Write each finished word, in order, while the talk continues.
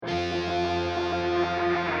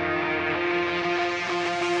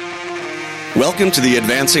Welcome to the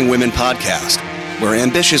Advancing Women Podcast, where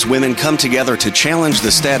ambitious women come together to challenge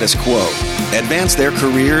the status quo, advance their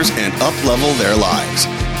careers, and up-level their lives.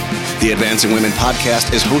 The Advancing Women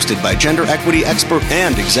Podcast is hosted by gender equity expert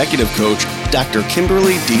and executive coach, Dr.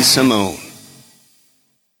 Kimberly D. Simone.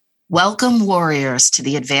 Welcome, warriors, to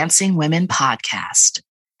the Advancing Women Podcast.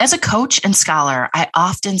 As a coach and scholar, I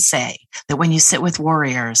often say that when you sit with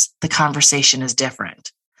warriors, the conversation is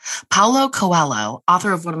different. Paulo Coelho,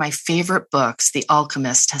 author of one of my favorite books, The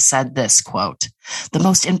Alchemist, has said this, quote, "The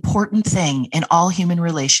most important thing in all human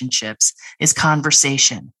relationships is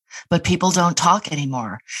conversation, but people don't talk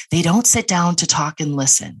anymore. They don't sit down to talk and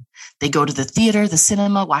listen. They go to the theater, the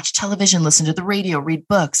cinema, watch television, listen to the radio, read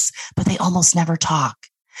books, but they almost never talk.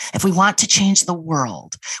 If we want to change the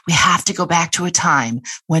world, we have to go back to a time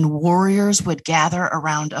when warriors would gather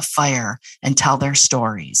around a fire and tell their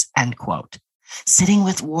stories," end quote. Sitting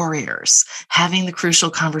with warriors, having the crucial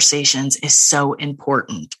conversations is so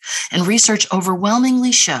important. And research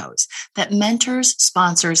overwhelmingly shows that mentors,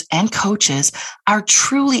 sponsors, and coaches are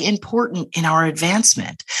truly important in our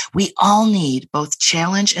advancement. We all need both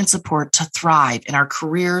challenge and support to thrive in our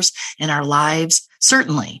careers, in our lives,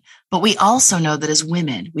 certainly. But we also know that as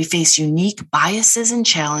women, we face unique biases and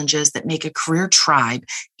challenges that make a career tribe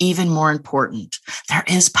even more important. There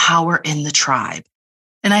is power in the tribe.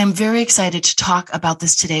 And I am very excited to talk about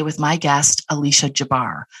this today with my guest, Alicia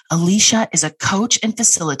Jabbar. Alicia is a coach and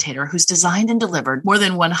facilitator who's designed and delivered more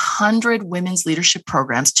than 100 women's leadership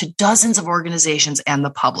programs to dozens of organizations and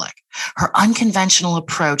the public. Her unconventional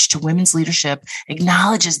approach to women's leadership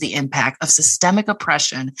acknowledges the impact of systemic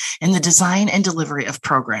oppression in the design and delivery of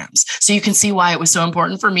programs. So you can see why it was so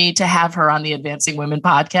important for me to have her on the Advancing Women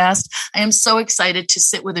podcast. I am so excited to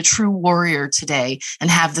sit with a true warrior today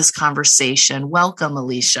and have this conversation. Welcome,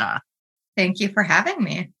 Alicia. Thank you for having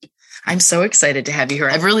me. I'm so excited to have you here.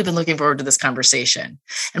 I've really been looking forward to this conversation.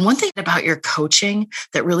 And one thing about your coaching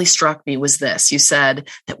that really struck me was this. You said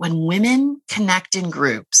that when women connect in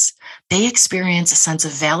groups, they experience a sense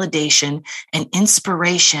of validation and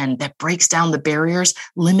inspiration that breaks down the barriers,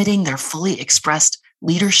 limiting their fully expressed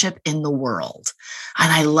leadership in the world.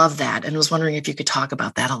 And I love that. And I was wondering if you could talk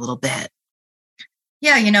about that a little bit.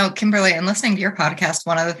 Yeah, Kimberly, in listening to your podcast,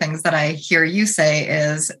 one of the things that I hear you say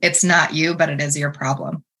is it's not you, but it is your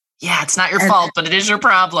problem. Yeah, it's not your fault, but it is your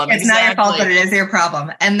problem. It's not your fault, but it is your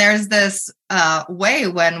problem. And there's this way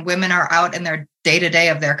when women are out in their day-to-day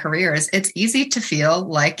of their careers, it's easy to feel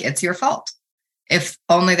like it's your fault. If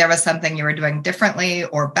only there was something you were doing differently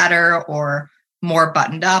or better or more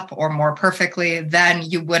buttoned up or more perfectly, then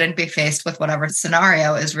you wouldn't be faced with whatever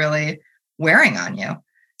scenario is really wearing on you.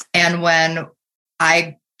 And when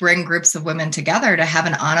I bring groups of women together to have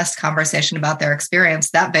an honest conversation about their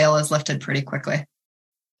experience, that veil is lifted pretty quickly.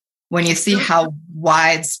 When you see how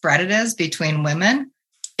widespread it is between women,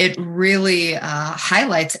 it really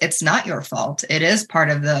highlights it's not your fault. It is part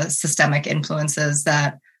of the systemic influences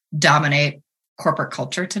that dominate corporate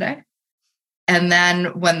culture today. And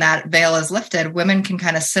then when that veil is lifted, women can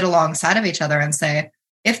kind of sit alongside of each other and say,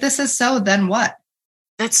 if this is so, then what?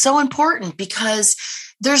 That's so important because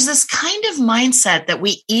there's this kind of mindset that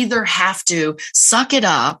we either have to suck it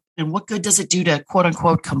up, and what good does it do to quote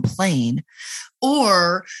unquote complain,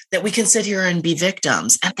 or that we can sit here and be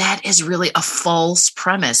victims. And that is really a false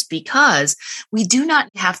premise because we do not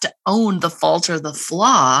have to own the fault or the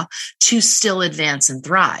flaw to still advance and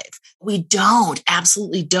thrive. We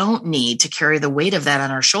absolutely don't need to carry the weight of that on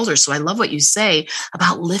our shoulders. So I love what you say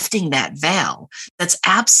about lifting that veil. That's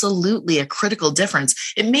absolutely a critical difference.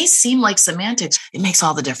 It may seem like semantics. It makes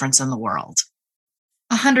all the difference in the world.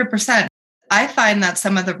 100%. I find that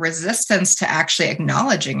some of the resistance to actually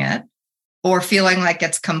acknowledging it or feeling like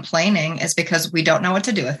it's complaining is because we don't know what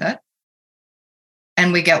to do with it.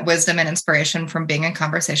 And we get wisdom and inspiration from being in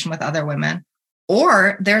conversation with other women.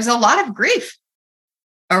 Or there's a lot of grief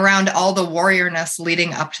around all the warriorness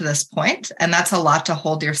leading up to this point. And that's a lot to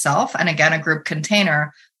hold yourself. And again, a group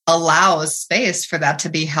container allows space for that to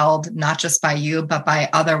be held, not just by you, but by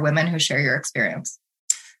other women who share your experience.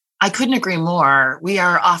 I couldn't agree more. We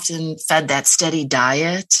are often fed that steady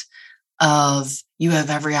diet of you have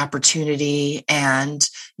every opportunity and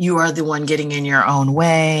you are the one getting in your own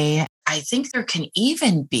way. I think there can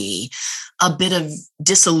even be a bit of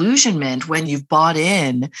disillusionment when you've bought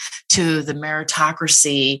in to the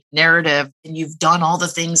meritocracy narrative and you've done all the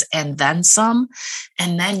things and then some,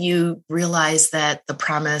 and then you realize that the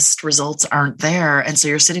promised results aren't there. And so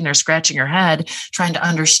you're sitting there scratching your head, trying to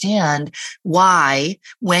understand why,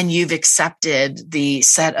 when you've accepted the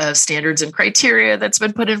set of standards and criteria that's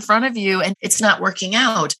been put in front of you and it's not working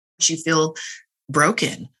out, you feel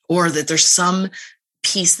broken or that there's some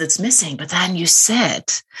piece that's missing. But then you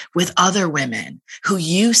sit with other women who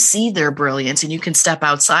you see their brilliance, and you can step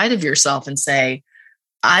outside of yourself and say,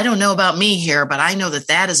 I don't know about me here, but I know that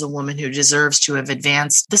that is a woman who deserves to have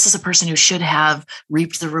advanced. This is a person who should have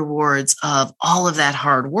reaped the rewards of all of that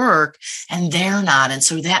hard work, and they're not. And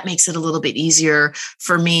so that makes it a little bit easier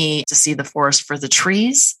for me to see the forest for the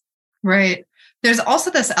trees. Right. There's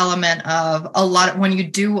also this element of when you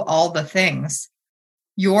do all the things,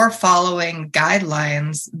 you're following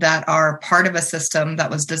guidelines that are part of a system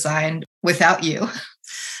that was designed without you.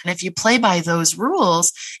 And if you play by those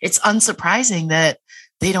rules, it's unsurprising that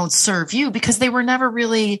they don't serve you because they were never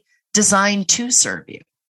really designed to serve you.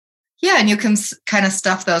 Yeah. And you can kind of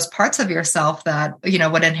stuff those parts of yourself that,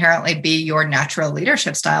 would inherently be your natural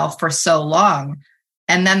leadership style for so long.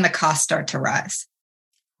 And then the costs start to rise.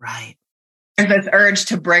 Right. There's this urge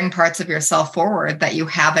to bring parts of yourself forward that you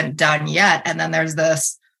haven't done yet. And then there's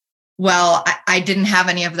this, well, I didn't have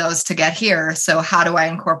any of those to get here. So how do I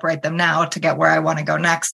incorporate them now to get where I want to go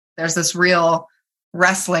next? There's this real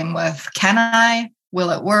wrestling with, can I?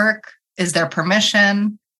 Will it work? Is there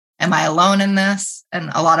permission? Am I alone in this? And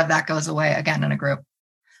a lot of that goes away again in a group.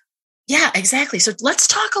 Yeah, exactly. So let's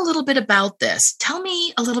talk a little bit about this. Tell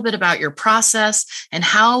me a little bit about your process and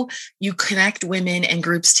how you connect women and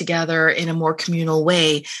groups together in a more communal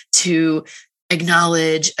way to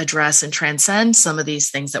acknowledge, address, and transcend some of these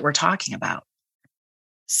things that we're talking about.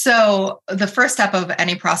 So the first step of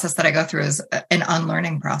any process that I go through is an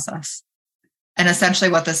unlearning process. And essentially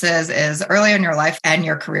what this is early in your life and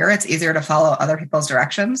your career, it's easier to follow other people's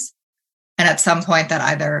directions. And at some point that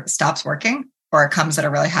either stops working or it comes at a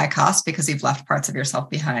really high cost because you've left parts of yourself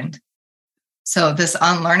behind. So this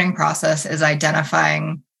unlearning process is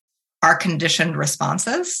identifying our conditioned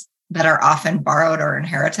responses that are often borrowed or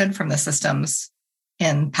inherited from the systems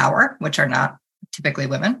in power, which are not typically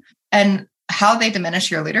women, and how they diminish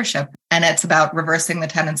your leadership. And it's about reversing the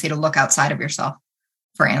tendency to look outside of yourself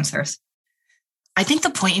for answers. I think the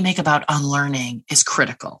point you make about unlearning is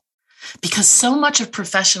critical because so much of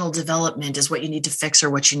professional development is what you need to fix or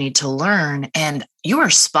what you need to learn. And you are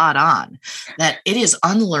spot on that it is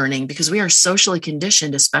unlearning because we are socially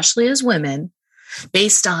conditioned, especially as women,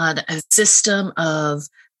 based on a system of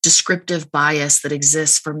descriptive bias that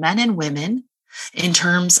exists for men and women in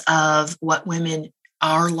terms of what women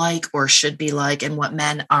are like or should be like and what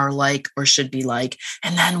men are like or should be like,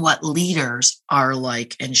 and then what leaders are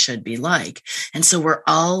like and should be like. And so we're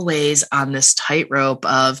always on this tightrope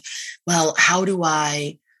of, well, how do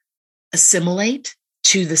I assimilate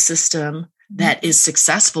to the system that is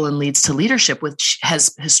successful and leads to leadership, which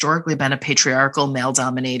has historically been a patriarchal,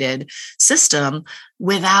 male-dominated system,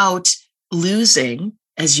 without losing,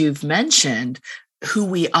 as you've mentioned, who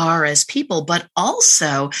we are as people, but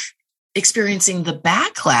also experiencing the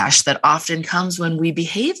backlash that often comes when we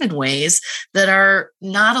behave in ways that are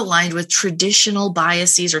not aligned with traditional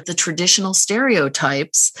biases or the traditional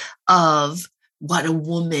stereotypes of what a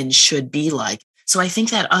woman should be like. So I think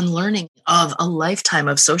that unlearning of a lifetime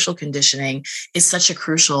of social conditioning is such a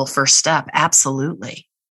crucial first step. Absolutely.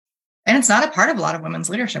 And it's not a part of a lot of women's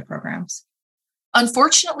leadership programs.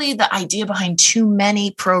 Unfortunately, the idea behind too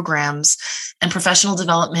many programs and professional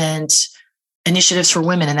development initiatives for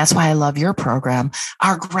women, and that's why I love your program,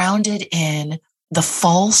 are grounded in the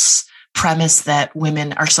false premise that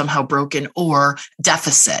women are somehow broken or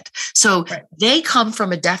deficit. So They come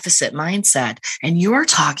from a deficit mindset, and you're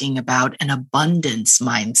talking about an abundance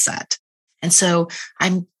mindset. And so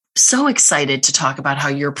I'm so excited to talk about how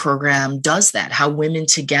your program does that, how women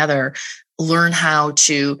together learn how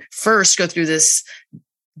to first go through this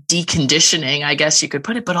deconditioning, I guess you could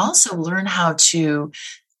put it, but also learn how to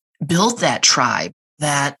build that tribe,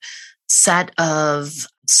 that set of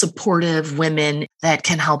supportive women that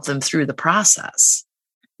can help them through the process.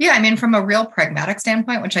 Yeah, I mean, from a real pragmatic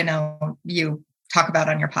standpoint, which I know you talk about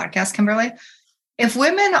on your podcast, Kimberly, if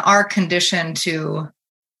women are conditioned to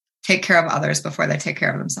take care of others before they take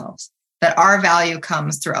care of themselves, that our value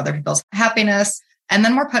comes through other people's happiness, and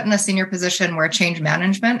then we're put in a senior position where change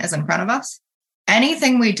management is in front of us,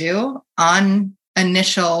 anything we do on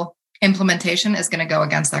initial implementation is going to go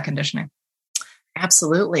against that conditioning.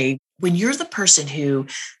 Absolutely. When you're the person who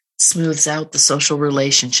smooths out the social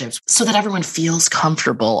relationships so that everyone feels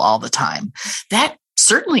comfortable all the time, that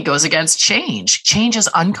certainly goes against change. Change is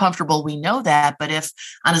uncomfortable. We know that. But if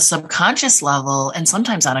on a subconscious level and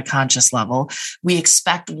sometimes on a conscious level, we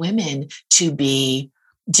expect women to be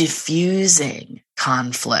diffusing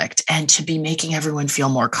conflict and to be making everyone feel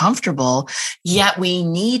more comfortable, yet we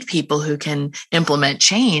need people who can implement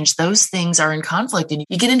change, those things are in conflict. And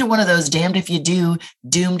you get into one of those damned if you do,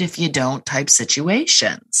 doomed if you don't type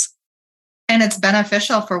situations. And it's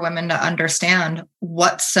beneficial for women to understand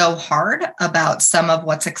what's so hard about some of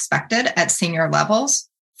what's expected at senior levels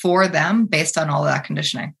for them based on all of that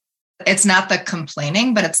conditioning. It's not the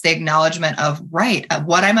complaining, but it's the acknowledgement of, right,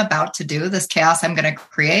 what I'm about to do, this chaos I'm going to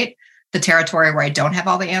create, the territory where I don't have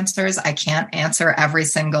all the answers. I can't answer every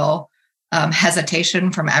single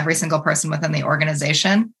hesitation from every single person within the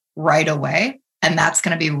organization right away. And that's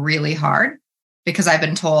going to be really hard because I've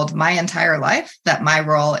been told my entire life that my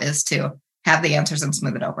role is to have the answers and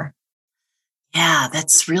smooth it over. Yeah,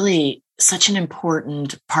 that's really such an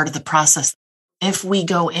important part of the process. If we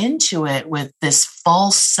go into it with this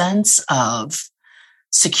false sense of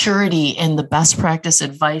security in the best practice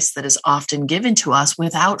advice that is often given to us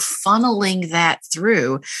without funneling that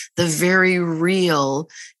through the very real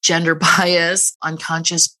gender bias,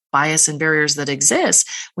 unconscious bias and barriers that exist,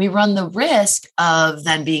 we run the risk of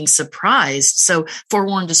then being surprised. So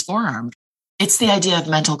forewarned is forearmed. It's the idea of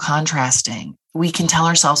mental contrasting. We can tell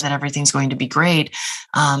ourselves that everything's going to be great,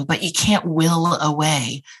 but you can't will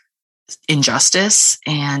away injustice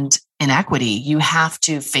and inequity. You have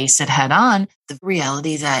to face it head on, the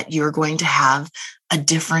reality that you're going to have a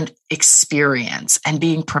different experience, and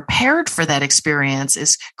being prepared for that experience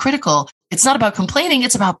is critical. It's not about complaining.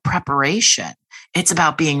 It's about preparation. It's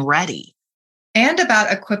about being ready. And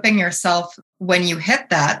about equipping yourself when you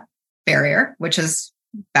hit that barrier, which is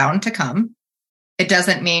bound to come. It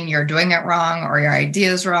doesn't mean you're doing it wrong or your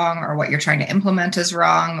idea is wrong or what you're trying to implement is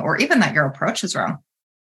wrong or even that your approach is wrong.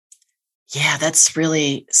 Yeah, that's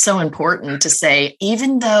really so important to say,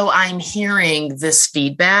 even though I'm hearing this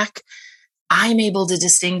feedback, I'm able to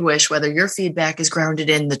distinguish whether your feedback is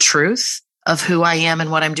grounded in the truth of who I am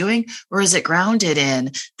and what I'm doing, or is it grounded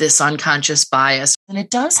in this unconscious bias? And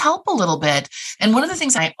it does help a little bit. And one of the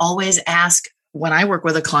things I always ask when I work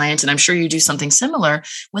with a client, and I'm sure you do something similar,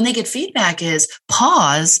 when they get feedback is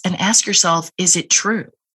pause and ask yourself, is it true?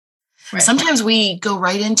 Right. Sometimes we go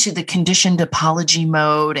right into the conditioned apology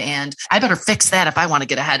mode and I better fix that if I want to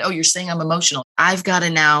get ahead. Oh, you're saying I'm emotional. I've got to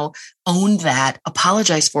now own that,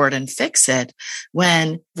 apologize for it and fix it.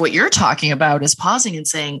 When what you're talking about is pausing and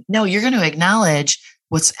saying, no, you're going to acknowledge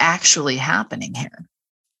what's actually happening here.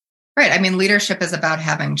 Right. I mean, leadership is about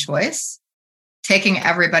having choice. Taking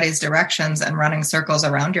everybody's directions and running circles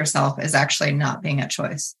around yourself is actually not being a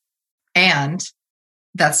choice. And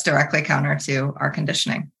that's directly counter to our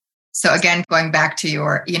conditioning. So again, going back to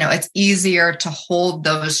your, it's easier to hold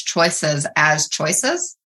those choices as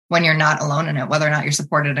choices when you're not alone in it, whether or not you're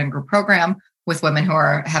supported in a group program with women who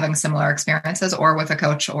are having similar experiences or with a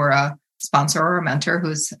coach or a sponsor or a mentor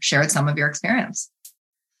who's shared some of your experience.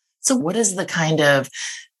 So what is the kind of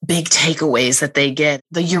big takeaways that they get,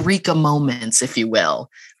 the eureka moments, if you will,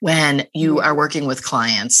 when you are working with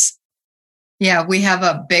clients? Yeah, we have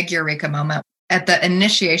a big eureka moment. At the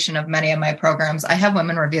initiation of many of my programs, I have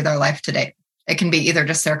women review their life to date. It can be either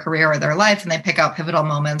just their career or their life, and they pick out pivotal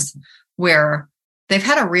moments where they've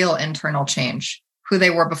had a real internal change. Who they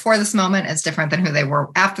were before this moment is different than who they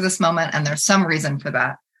were after this moment, and there's some reason for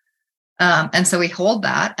that. And so we hold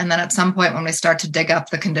that. And then at some point when we start to dig up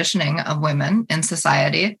the conditioning of women in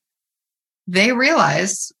society, they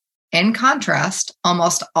realize, in contrast,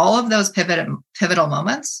 almost all of those pivotal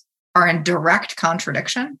moments are in direct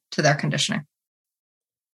contradiction to their conditioning.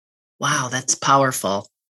 Wow, that's powerful.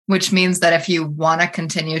 Which means that if you want to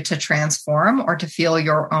continue to transform or to feel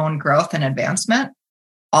your own growth and advancement,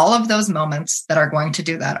 all of those moments that are going to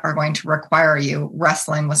do that are going to require you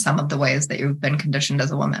wrestling with some of the ways that you've been conditioned as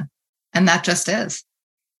a woman. And that just is.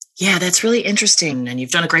 Yeah, that's really interesting. And you've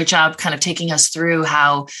done a great job kind of taking us through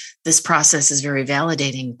how this process is very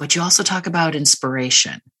validating, but you also talk about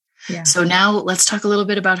inspiration. Yeah. So now let's talk a little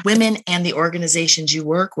bit about women and the organizations you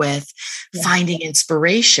work with, finding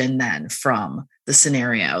inspiration then from the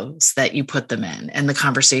scenarios that you put them in and the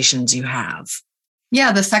conversations you have.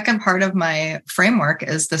 Yeah, the second part of my framework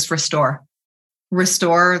is this restore.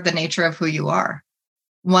 Restore the nature of who you are.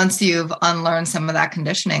 Once you've unlearned some of that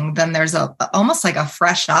conditioning, then there's almost like a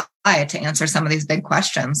fresh eye to answer some of these big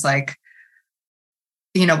questions. Like,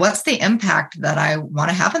 what's the impact that I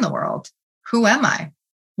want to have in the world? Who am I?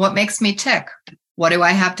 What makes me tick? What do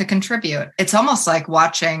I have to contribute? It's almost like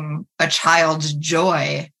watching a child's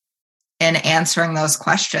joy in answering those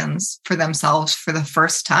questions for themselves for the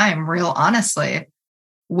first time, real honestly,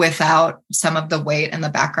 without some of the weight and the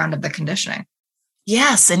background of the conditioning.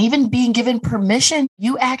 Yes. And even being given permission,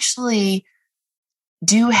 you actually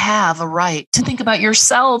do have a right to think about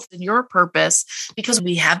yourself and your purpose, because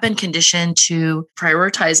we have been conditioned to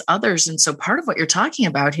prioritize others. And so part of what you're talking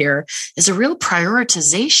about here is a real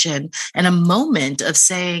prioritization and a moment of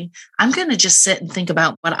saying, I'm going to just sit and think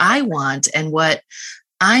about what I want and what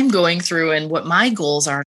I'm going through and what my goals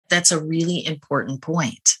are. That's a really important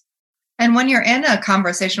point. And when you're in a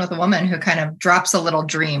conversation with a woman who kind of drops a little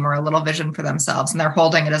dream or a little vision for themselves, and they're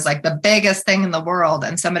holding it as like the biggest thing in the world,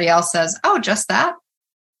 and somebody else says, oh, just that?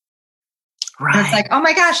 Right. And it's like, oh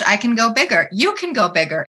my gosh, I can go bigger. You can go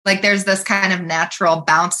bigger. Like there's this kind of natural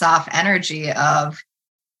bounce off energy of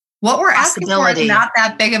what we're asking for is not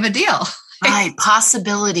that big of a deal. Right.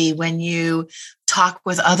 Possibility when you talk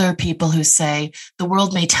with other people who say the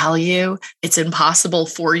world may tell you it's impossible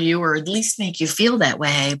for you, or at least make you feel that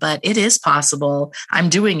way, but it is possible. I'm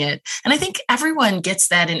doing it. And I think everyone gets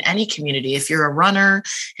that in any community. If you're a runner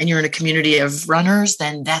and you're in a community of runners,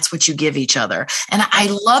 then that's what you give each other. And I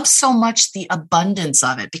love so much the abundance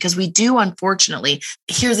of it, because we do, unfortunately,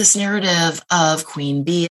 hear this narrative of Queen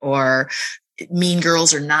Bee or mean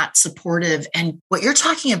girls are not supportive. And what you're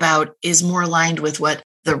talking about is more aligned with what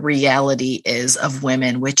the reality is of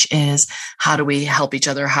women, which is how do we help each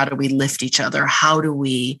other? How do we lift each other? How do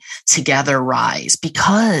we together rise?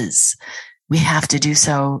 Because we have to do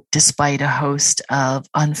so despite a host of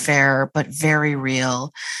unfair but very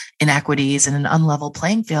real inequities and an unlevel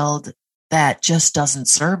playing field that just doesn't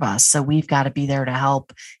serve us. So we've got to be there to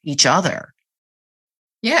help each other.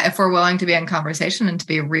 Yeah, if we're willing to be in conversation and to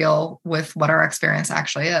be real with what our experience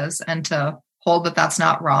actually is, and to hold that that's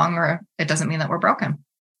not wrong, or it doesn't mean that we're broken.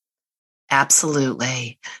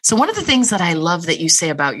 Absolutely. So one of the things that I love that you say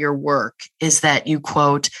about your work is that you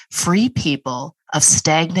quote, free people of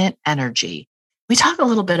stagnant energy. We talk a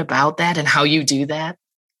little bit about that and how you do that.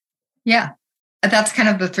 Yeah, that's kind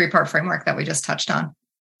of the 3-part framework that we just touched on.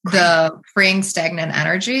 Great. The freeing stagnant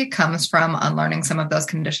energy comes from unlearning some of those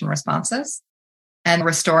conditioned responses. And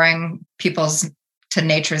restoring people's to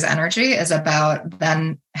nature's energy is about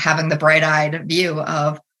then having the bright-eyed view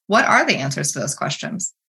of what are the answers to those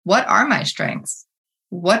questions? What are my strengths?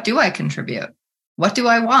 What do I contribute? What do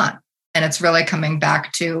I want? And it's really coming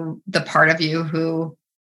back to the part of you who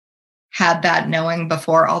had that knowing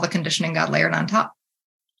before all the conditioning got layered on top.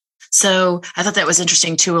 So I thought that was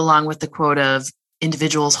interesting too, along with the quote of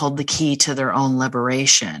individuals hold the key to their own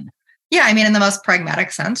liberation. Yeah, I mean, in the most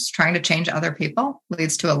pragmatic sense, trying to change other people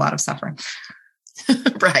leads to a lot of suffering.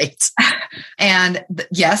 Right. And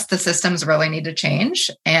yes, the systems really need to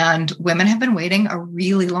change. And women have been waiting a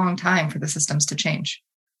really long time for the systems to change.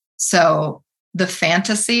 So the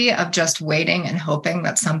fantasy of just waiting and hoping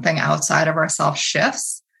that something outside of ourselves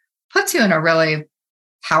shifts puts you in a really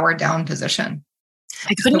powered down position.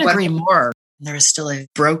 I couldn't agree more. There is still a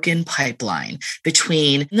broken pipeline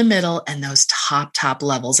between the middle and those top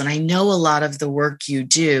levels. And I know a lot of the work you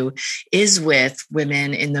do is with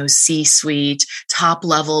women in those C-suite, top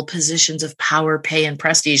level positions of power, pay, and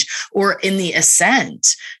prestige, or in the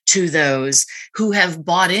ascent to those who have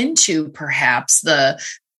bought into perhaps the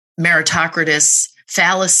meritocratic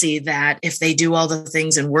fallacy that if they do all the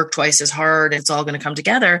things and work twice as hard, it's all going to come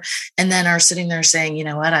together, and then are sitting there saying, you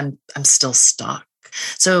know what, I'm still stuck.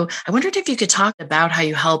 So I wondered if you could talk about how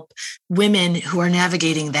you help women who are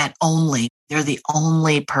navigating that only. They're the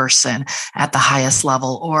only person at the highest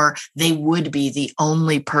level, or they would be the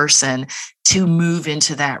only person to move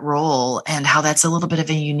into that role, and how that's a little bit of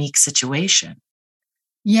a unique situation.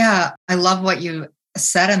 Yeah, I love what you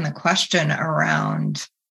said in the question around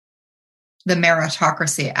the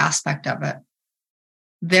meritocracy aspect of it.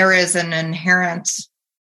 There is an inherent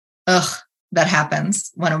that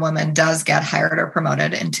happens when a woman does get hired or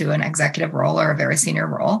promoted into an executive role or a very senior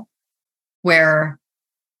role, where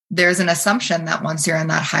there's an assumption that once you're in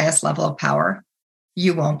that highest level of power,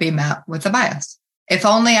 you won't be met with a bias. If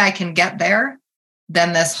only I can get there,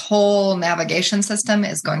 then this whole navigation system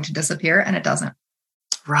is going to disappear, and it doesn't.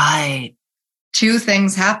 Right. Two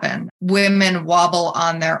things happen. Women wobble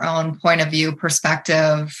on their own point of view,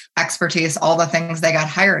 perspective, expertise, all the things they got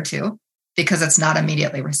hired to, because it's not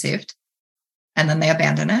immediately received. And then they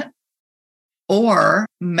abandon it. Or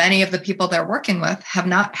many of the people they're working with have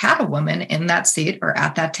not had a woman in that seat or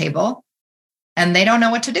at that table, and they don't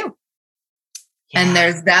know what to do. Yeah. And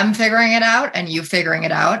there's them figuring it out and you figuring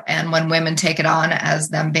it out. And when women take it on as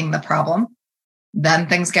them being the problem, then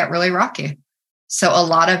things get really rocky. So a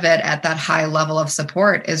lot of it at that high level of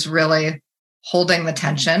support is really holding the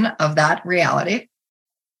tension of that reality,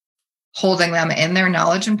 holding them in their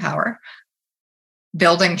knowledge and power,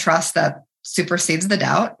 building trust that supersedes the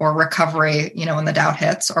doubt, or recovery, when the doubt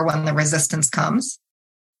hits or when the resistance comes,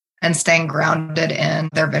 and staying grounded in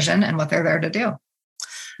their vision and what they're there to do,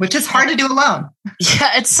 which is hard to do alone.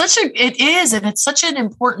 Yeah, it is. And it's such an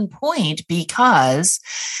important point, because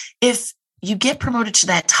if you get promoted to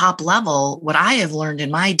that top level, what I have learned in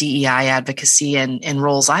my DEI advocacy and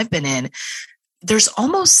roles I've been in, there's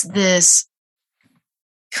almost this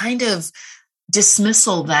kind of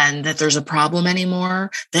dismissal then that there's a problem anymore,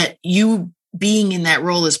 that you being in that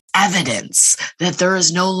role is evidence that there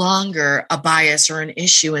is no longer a bias or an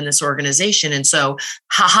issue in this organization. And so,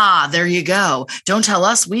 there you go. Don't tell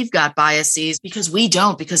us we've got biases, because we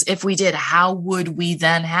don't. Because if we did, how would we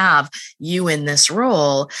then have you in this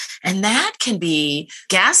role? And that can be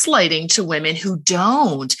gaslighting to women who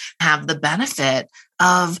don't have the benefit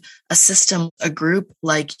of a system, a group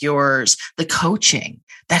like yours, the coaching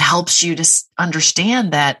that helps you to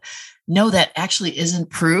understand that, no, that actually isn't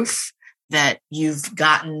proof that you've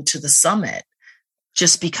gotten to the summit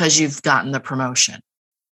just because you've gotten the promotion.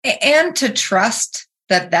 And to trust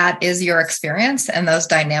that that is your experience and those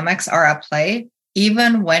dynamics are at play,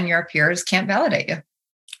 even when your peers can't validate you.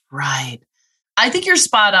 Right. I think you're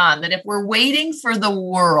spot on that if we're waiting for the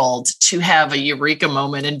world to have a eureka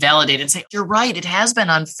moment and validate and say, you're right, it has been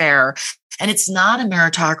unfair and it's not a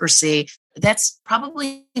meritocracy, that's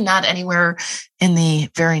probably not anywhere in the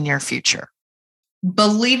very near future.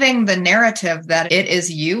 Believing the narrative that it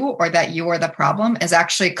is you or that you are the problem is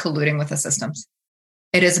actually colluding with the systems.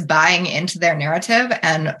 It is buying into their narrative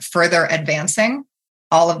and further advancing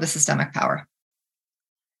all of the systemic power.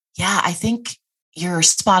 Yeah, I think you're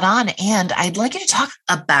spot on. And I'd like you to talk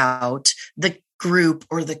about the group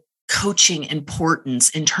or the coaching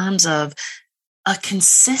importance in terms of a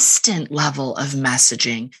consistent level of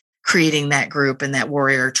messaging, creating that group and that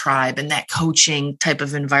warrior tribe and that coaching type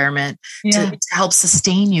of environment to help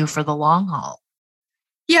sustain you for the long haul.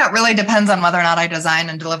 Yeah, it really depends on whether or not I design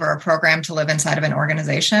and deliver a program to live inside of an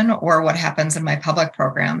organization or what happens in my public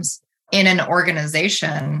programs. In an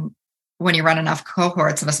organization, when you run enough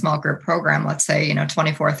cohorts of a small group program, let's say,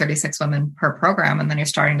 24, 36 women per program, and then you're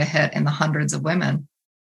starting to hit in the hundreds of women,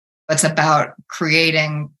 it's about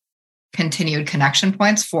creating continued connection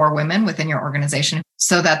points for women within your organization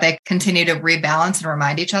so that they continue to rebalance and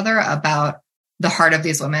remind each other about the heart of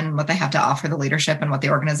these women, what they have to offer the leadership and what the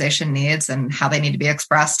organization needs and how they need to be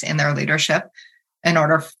expressed in their leadership in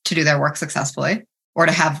order to do their work successfully or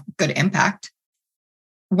to have good impact.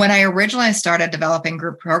 When I originally started developing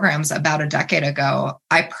group programs about a decade ago,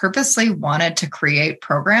 I purposely wanted to create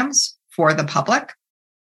programs for the public,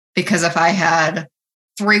 because if I had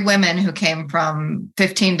 3 women who came from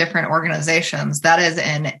 15 different organizations, that is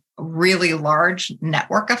a really large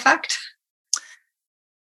network effect.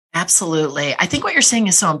 Absolutely. I think what you're saying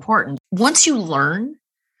is so important. Once you learn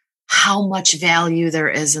how much value there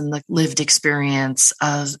is in the lived experience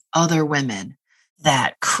of other women,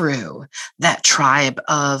 that crew, that tribe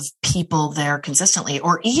of people there consistently,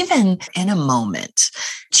 or even in a moment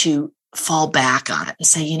to fall back on it and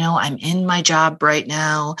say, I'm in my job right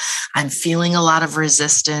now. I'm feeling a lot of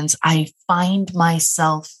resistance. I find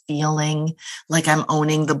myself feeling like I'm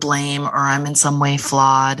owning the blame or I'm in some way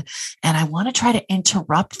flawed. And I want to try to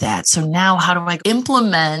interrupt that. So now how do I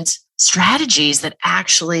implement strategies that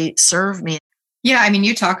actually serve me? Yeah.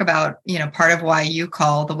 You talk about, part of why you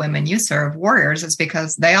call the women you serve warriors is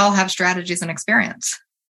because they all have strategies and experience.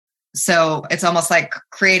 So it's almost like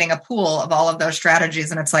creating a pool of all of those strategies.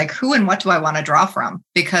 And it's like, who and what do I want to draw from?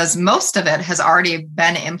 Because most of it has already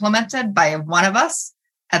been implemented by one of us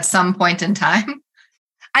at some point in time.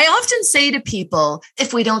 I often say to people,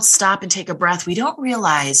 if we don't stop and take a breath, we don't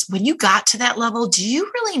realize when you got to that level, do you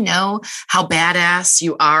really know how badass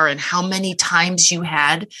you are and how many times you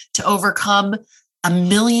had to overcome a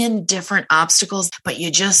million different obstacles, but you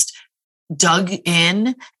just dug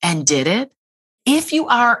in and did it? If you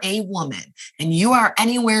are a woman and you are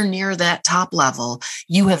anywhere near that top level,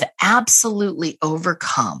 you have absolutely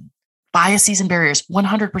overcome biases and barriers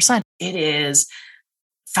 100%. It is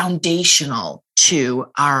foundational to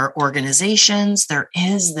our organizations. There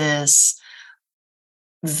is this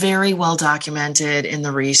very well documented in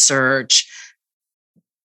the research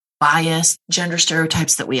bias, gender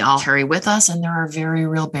stereotypes that we all carry with us. And there are very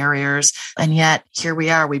real barriers. And yet here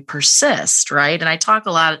we are, we persist, right? And I talk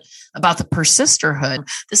a lot about the persisterhood.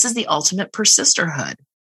 This is the ultimate persisterhood.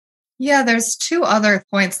 Yeah, there's 2 other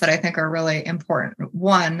points that I think are really important.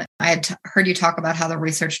 One, I had heard you talk about how the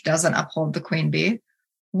research doesn't uphold the queen bee.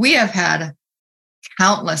 We have had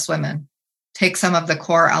countless women take some of the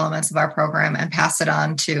core elements of our program and pass it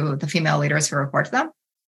on to the female leaders who report to them,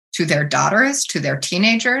 to their daughters, to their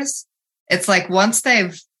teenagers. It's like once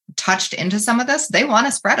they've touched into some of this, they want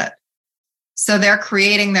to spread it. So they're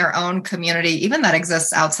creating their own community, even that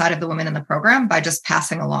exists outside of the women in the program, by just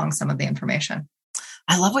passing along some of the information.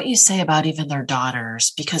 I love what you say about even their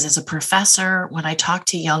daughters, because as a professor, when I talk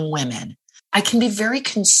to young women, I can be very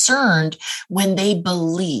concerned when they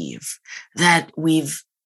believe that we've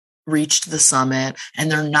reached the summit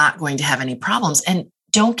and they're not going to have any problems. And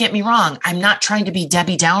don't get me wrong. I'm not trying to be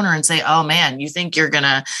Debbie Downer and say, oh man, you think you're going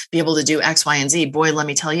to be able to do X, Y, and Z. Boy, let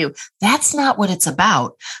me tell you, that's not what it's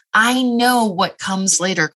about. I know what comes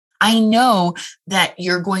later. I know that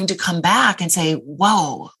you're going to come back and say,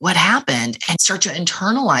 whoa, what happened? And start to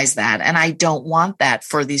internalize that. And I don't want that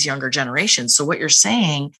for these younger generations. So what you're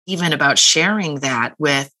saying, even about sharing that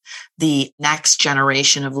with the next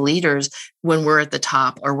generation of leaders when we're at the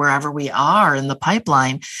top or wherever we are in the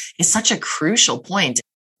pipeline, is such a crucial point.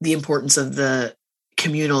 The importance of the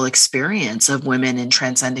communal experience of women in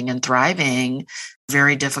transcending and thriving,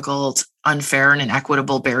 very difficult, unfair and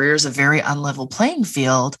inequitable barriers, a very unlevel playing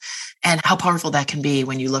field, and how powerful that can be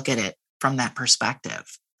when you look at it from that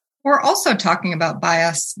perspective. We're also talking about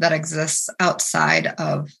bias that exists outside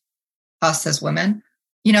of us as women.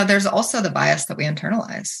 You know, there's also the bias that we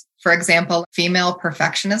internalize. For example, female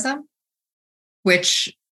perfectionism,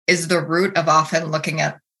 which is the root of often looking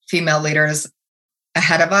at female leaders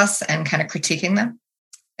ahead of us and kind of critiquing them.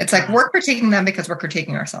 It's like we're critiquing them because we're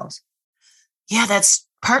critiquing ourselves. Yeah, that's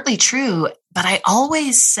partly true. But I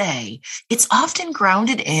always say it's often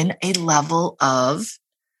grounded in a level of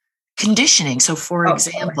conditioning. So for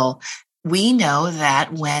example, we know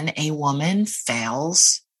that when a woman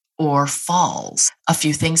fails or falls, a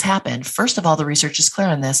few things happen. First of all, the research is clear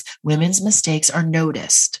on this. Women's mistakes are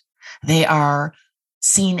noticed. They are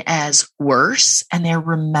seen as worse and they're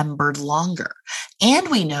remembered longer. And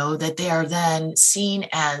we know that they are then seen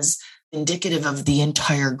as indicative of the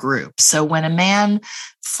entire group. So when a man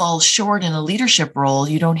falls short in a leadership role,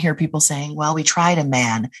 you don't hear people saying, well, we tried a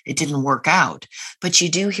man, it didn't work out. But you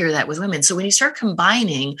do hear that with women. So when you start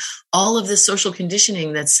combining all of this social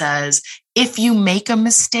conditioning that says, if you make a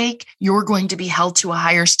mistake, you're going to be held to a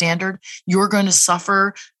higher standard, you're going to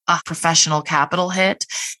suffer a professional capital hit,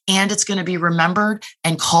 and it's going to be remembered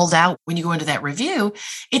and called out when you go into that review.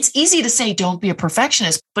 It's easy to say, don't be a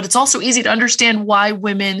perfectionist, but it's also easy to understand why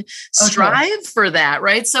women strive for that,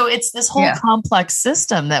 right? So it's this whole complex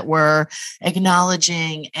system that we're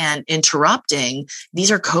acknowledging and interrupting.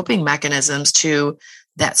 These are coping mechanisms to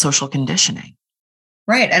that social conditioning.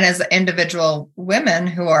 Right. And as individual women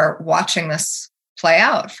who are watching this play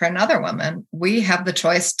out for another woman, we have the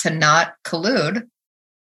choice to not collude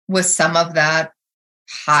with some of that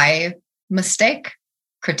high mistake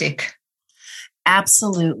critique.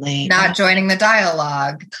 Absolutely. Not joining the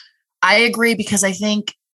dialogue. I agree, because I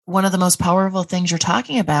think one of the most powerful things you're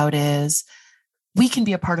talking about is we can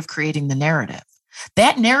be a part of creating the narrative.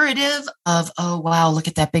 That narrative of, oh, wow, look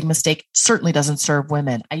at that big mistake, certainly doesn't serve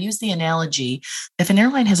women. I use the analogy, if an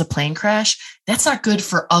airline has a plane crash, that's not good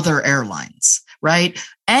for other airlines, right?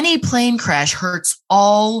 Any plane crash hurts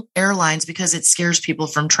all airlines because it scares people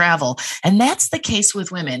from travel. And that's the case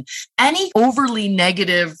with women. Any overly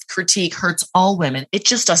negative critique hurts all women. It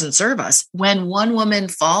just doesn't serve us. When one woman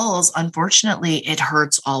falls, unfortunately, it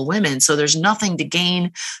hurts all women. So there's nothing to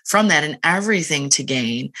gain from that and everything to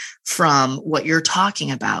gain from what you're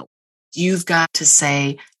talking about. You've got to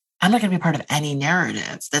say, I'm not going to be part of any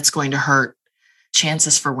narrative that's going to hurt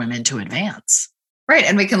chances for women to advance. Right.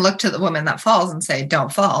 And we can look to the woman that falls and say,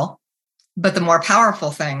 don't fall. But the more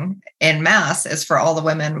powerful thing in mass is for all the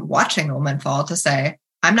women watching the woman fall to say,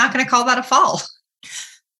 I'm not going to call that a fall.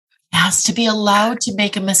 Yes, to be allowed to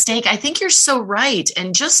make a mistake. I think you're so right.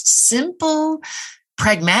 And just simple,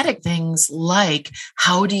 pragmatic things like,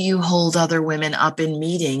 how do you hold other women up in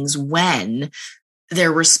meetings when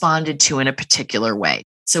they're responded to in a particular way?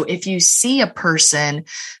 So if you see a person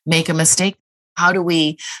make a mistake, how do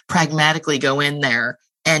we pragmatically go in there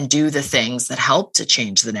and do the things that help to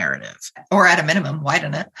change the narrative? Or at a minimum,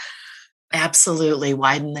 widen it. Absolutely.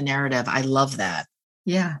 Widen the narrative. I love that.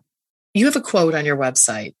 Yeah. You have a quote on your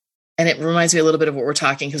website, and it reminds me a little bit of what we're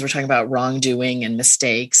talking, because we're talking about wrongdoing and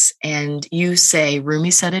mistakes. And you say, Rumi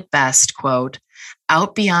said it best, quote,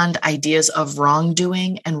 out beyond ideas of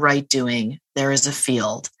wrongdoing and right doing, there is a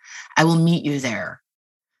field. I will meet you there,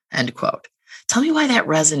 end quote. Tell me why that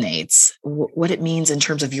resonates, what it means in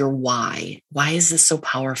terms of your why. Why is this so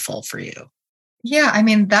powerful for you? Yeah, I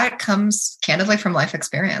mean, that comes candidly from life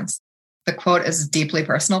experience. The quote is deeply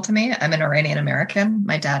personal to me. I'm an Iranian American.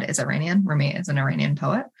 My dad is Iranian. Rumi is an Iranian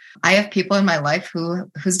poet. I have people in my life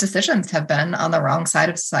whose decisions have been on the wrong side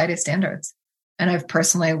of society's standards. And I've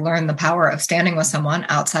personally learned the power of standing with someone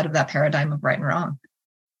outside of that paradigm of right and wrong.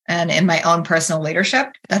 And in my own personal leadership,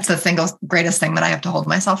 that's the single greatest thing that I have to hold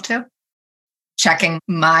myself to. Checking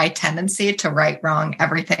my tendency to right, wrong,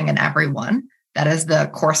 everything and everyone. That is the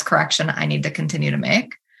course correction I need to continue to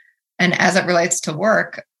make. And as it relates to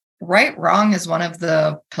work, right, wrong is one of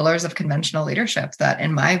the pillars of conventional leadership that,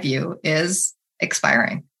 in my view, is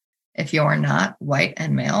expiring. If you're not white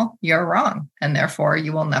and male, you're wrong, and therefore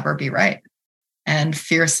you will never be right. And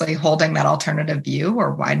fiercely holding that alternative view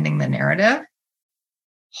or widening the narrative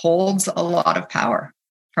holds a lot of power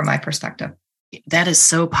from my perspective. That is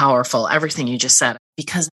so powerful, everything you just said,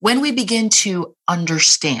 because when we begin to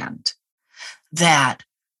understand that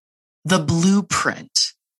the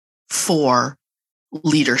blueprint for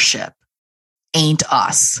leadership ain't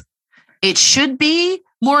us, it should be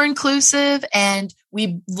more inclusive, and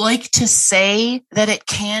we like to say that it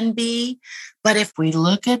can be. But if we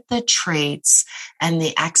look at the traits and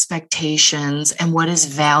the expectations and what is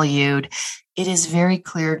valued, it is very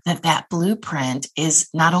clear that that blueprint is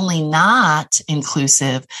not only not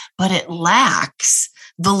inclusive, but it lacks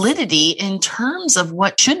validity in terms of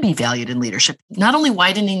what should be valued in leadership. Not only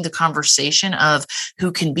widening the conversation of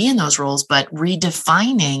who can be in those roles, but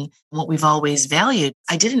redefining what we've always valued.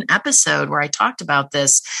 I did an episode where I talked about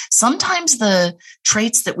this. Sometimes the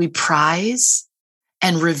traits that we prize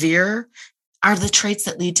and revere are the traits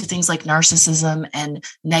that lead to things like narcissism and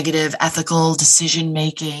negative ethical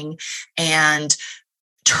decision-making and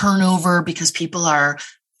turnover because people are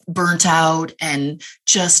burnt out and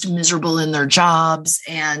just miserable in their jobs.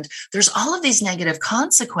 And there's all of these negative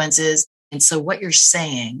consequences. And so what you're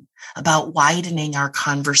saying about widening our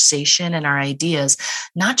conversation and our ideas,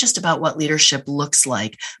 not just about what leadership looks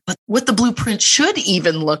like, but what the blueprint should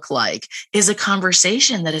even look like, is a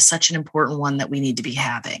conversation that is such an important one that we need to be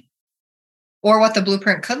having. Or what the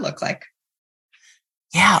blueprint could look like.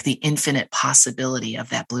 Yeah, the infinite possibility of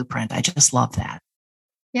that blueprint. I just love that.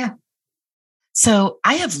 Yeah. So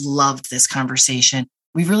I have loved this conversation.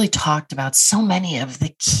 We really talked about so many of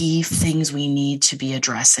the key things we need to be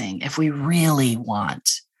addressing if we really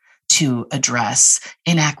want to address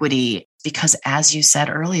inequity, because as you said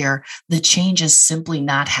earlier, the change is simply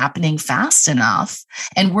not happening fast enough,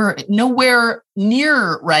 and we're nowhere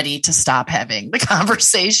near ready to stop having the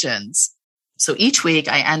conversations. So each week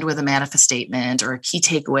I end with a manifest statement or a key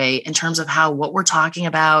takeaway in terms of how what we're talking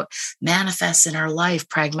about manifests in our life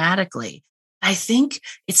pragmatically. I think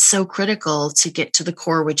it's so critical to get to the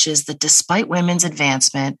core, which is that despite women's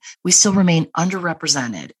advancement, we still remain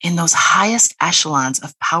underrepresented in those highest echelons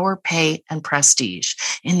of power, pay, and prestige,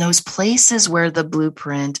 in those places where the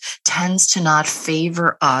blueprint tends to not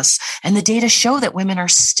favor us. And the data show that women are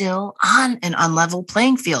still on an unlevel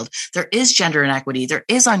playing field. There is gender inequity. There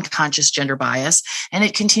is unconscious gender bias, and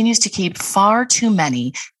it continues to keep far too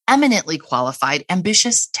many eminently qualified,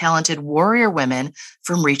 ambitious, talented warrior women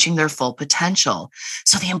from reaching their full potential.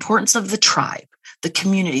 So the importance of the tribe, the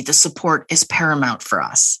community, the support is paramount for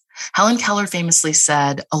us. Helen Keller famously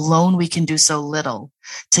said, "Alone we can do so little.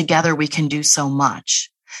 Together we can do so much."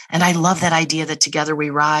 And I love that idea that together we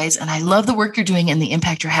rise. And I love the work you're doing and the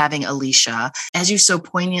impact you're having, Alicia. As you so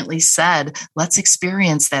poignantly said, let's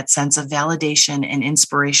experience that sense of validation and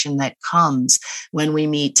inspiration that comes when we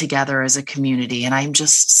meet together as a community. And I'm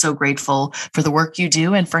just so grateful for the work you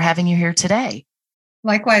do and for having you here today.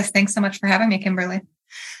 Likewise. Thanks so much for having me, Kimberly.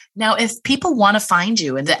 Now, if people want to find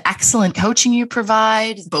you and the excellent coaching you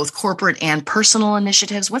provide, both corporate and personal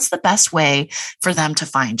initiatives, what's the best way for them to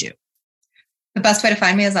find you? The best way to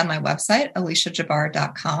find me is on my website,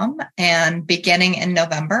 aliciajabbar.com. And beginning in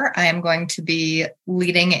November, I am going to be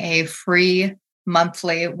leading a free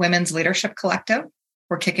monthly women's leadership collective.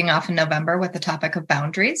 We're kicking off in November with the topic of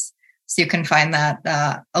boundaries. So you can find that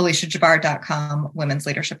aliciajabbar.com, Women's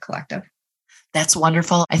Leadership Collective. That's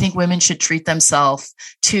wonderful. I think women should treat themselves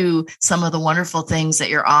to some of the wonderful things that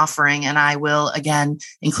you're offering. And I will, again,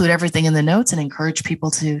 include everything in the notes and encourage people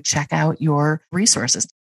to check out your resources.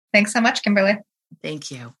 Thanks so much, Kimberly.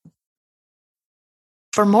 Thank you.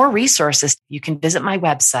 For more resources, you can visit my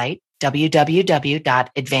website,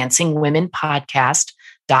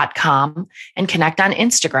 www.advancingwomenpodcast.com, and connect on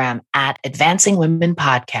Instagram at Advancing Women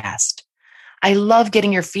Podcast. I love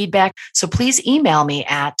getting your feedback, so please email me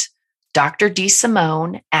at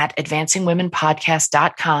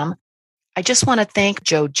drdsimone@advancingwomenpodcast.com. I just want to thank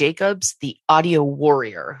Joe Jacobs, the audio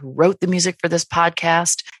warrior who wrote the music for this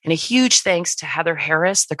podcast, and a huge thanks to Heather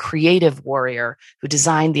Harris, the creative warrior who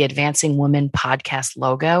designed the Advancing Women podcast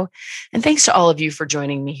logo. And thanks to all of you for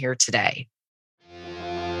joining me here today.